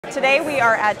Today we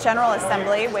are at General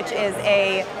Assembly, which is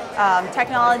a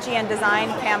technology and design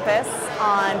campus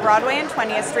on Broadway and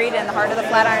 20th Street in the heart of the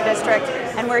Flatiron District,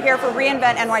 and we're here for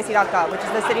reInvent NYC.gov, which is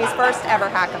the city's first ever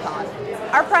hackathon.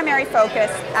 Our primary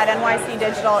focus at NYC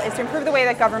Digital is to improve the way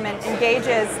that government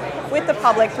engages with the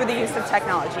public through the use of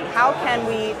technology. How can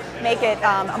we make it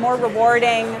a more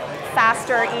rewarding,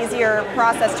 faster, easier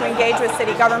process to engage with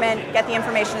city government, get the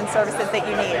information and services that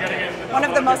you need. One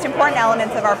of the most important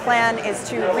elements of our plan is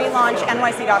to relaunch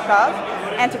NYC.gov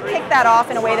and to kick that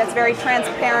off in a way that's very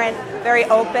transparent, very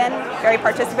open, very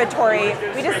participatory.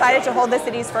 We decided to hold the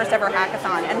city's first ever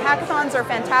hackathon. And hackathons are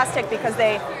fantastic because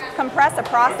they compress a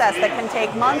process that can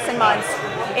take months and months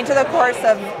into the course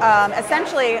of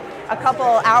essentially a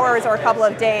couple hours or a couple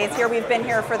of days. Here we've been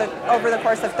here for over the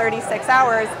course of 36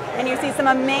 hours, and you see some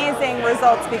amazing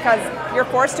results because you're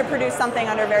forced to produce something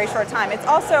under a very short time. It's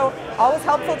also always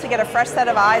helpful to get a fresh set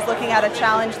of eyes looking at a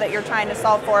challenge that you're trying to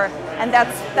solve for, and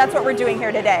that's what we're doing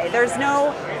here today. There's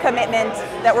no commitment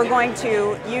that we're going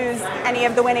to use any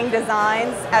of the winning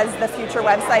designs as the future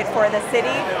website for the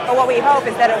city, but what we hope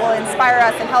is that it will inspire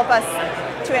us and help us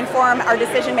to inform our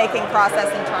decision-making process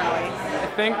internally. I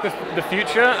think the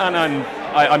future, and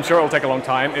I'm sure it will take a long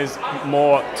time, is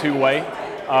more two-way.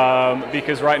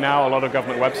 Because right now a lot of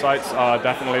government websites are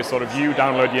definitely sort of you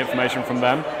download the information from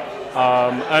them.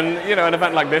 And you know, an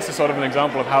event like this is sort of an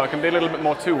example of how it can be a little bit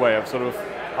more two-way, of sort of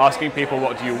asking people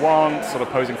what do you want, sort of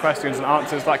posing questions and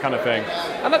answers, that kind of thing.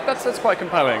 And that's quite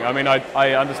compelling. I mean,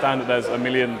 I understand that there's a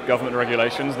million government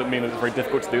regulations that mean that it's very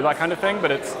difficult to do that kind of thing, but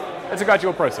it's a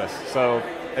gradual process, so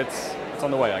it's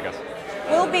on the way, I guess.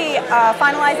 We'll be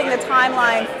finalizing the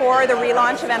timeline for the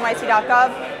relaunch of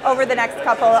NYC.gov over the next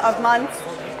couple of months,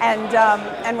 and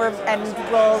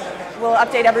we'll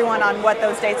update everyone on what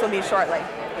those dates will be shortly.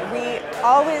 We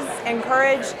always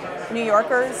encourage New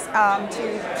Yorkers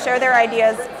to share their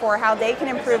ideas for how they can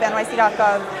improve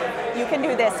NYC.gov. You can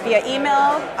do this via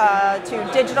email to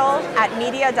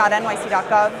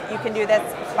digital@media.nyc.gov. You can do this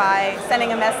by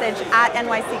sending a message at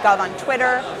NYCgov on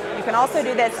Twitter. You can also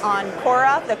do this on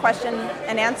Quora, the question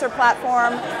and answer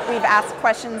platform. We've asked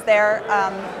questions there,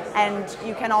 and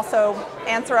you can also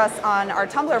answer us on our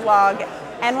Tumblr blog,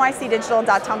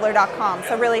 NYCdigital.tumblr.com.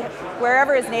 So really,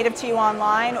 wherever is native to you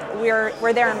online, we're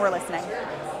there and we're listening.